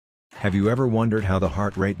Have you ever wondered how the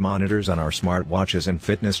heart rate monitors on our smartwatches and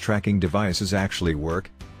fitness tracking devices actually work?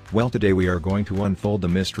 Well, today we are going to unfold the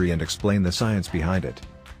mystery and explain the science behind it.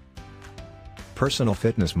 Personal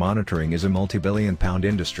fitness monitoring is a multi-billion-pound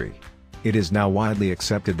industry. It is now widely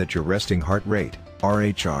accepted that your resting heart rate,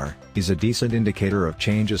 RHR, is a decent indicator of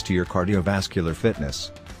changes to your cardiovascular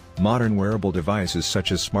fitness. Modern wearable devices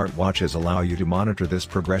such as smartwatches allow you to monitor this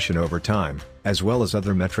progression over time, as well as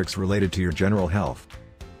other metrics related to your general health.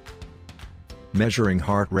 Measuring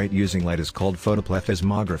heart rate using light is called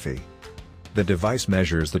photoplethysmography. The device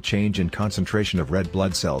measures the change in concentration of red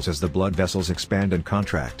blood cells as the blood vessels expand and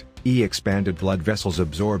contract. Expanded blood vessels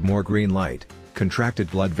absorb more green light, contracted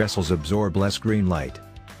blood vessels absorb less green light.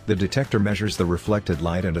 The detector measures the reflected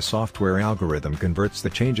light and a software algorithm converts the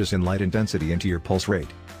changes in light intensity into your pulse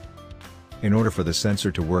rate. In order for the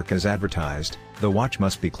sensor to work as advertised, the watch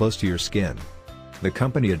must be close to your skin. The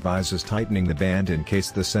company advises tightening the band in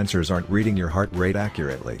case the sensors aren't reading your heart rate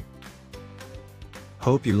accurately.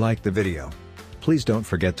 Hope you liked the video. Please don't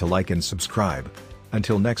forget to like and subscribe.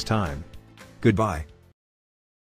 Until next time. Goodbye.